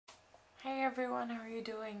Hey everyone, how are you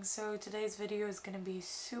doing? So today's video is going to be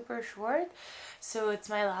super short. So it's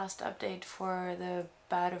my last update for the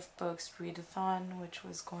Bout of Books read-a-thon, which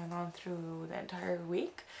was going on through the entire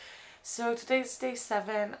week. So today's day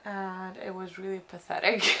 7 and it was really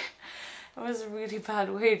pathetic. It was a really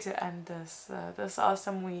bad way to end this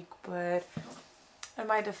awesome week, but in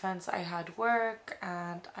my defense I had work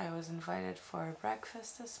and I was invited for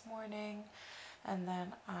breakfast this morning, and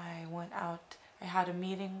then I went out. I had a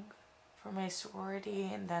meeting for my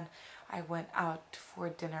sorority, and then I went out for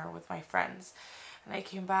dinner with my friends, and I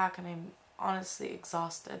came back and I'm honestly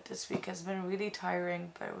exhausted. This week has been really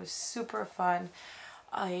tiring, but it was super fun.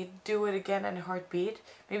 I do it again in a heartbeat,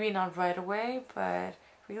 maybe not right away, but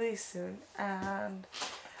really soon. And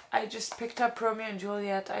I just picked up Romeo and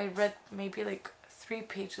Juliet. I read maybe like 3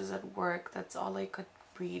 pages at work. That's all I could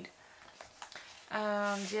read.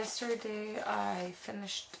 Yesterday I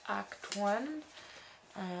finished Act 1.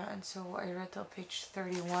 And so I read till page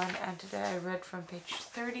 31, and today I read from page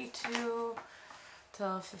 32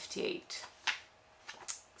 till 58.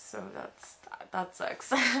 So that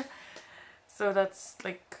sucks. So that's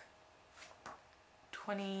like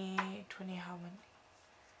 20 how many?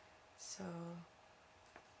 So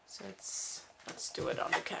it's, let's do it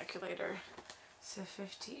on the calculator. So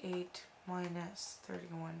 58 minus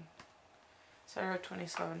 31. So I wrote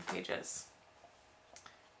 27 pages.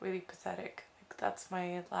 Really pathetic. That's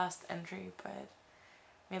my last entry, but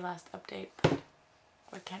my last update, but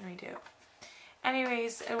what can we do?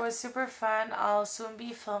 Anyways, it was super fun. I'll soon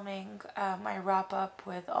be filming my wrap up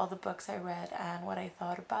with all the books I read and what I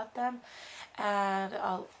thought about them, and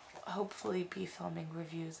I'll hopefully be filming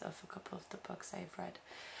reviews of a couple of the books I've read.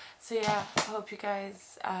 So yeah, I hope you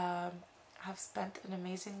guys have spent an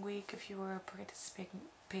amazing week if you were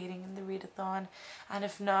participating in the read-a-thon, and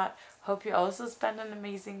if not, hope you also spent an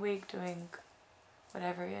amazing week doing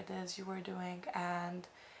whatever it is you were doing. And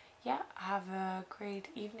yeah, have a great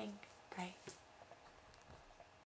evening. Bye.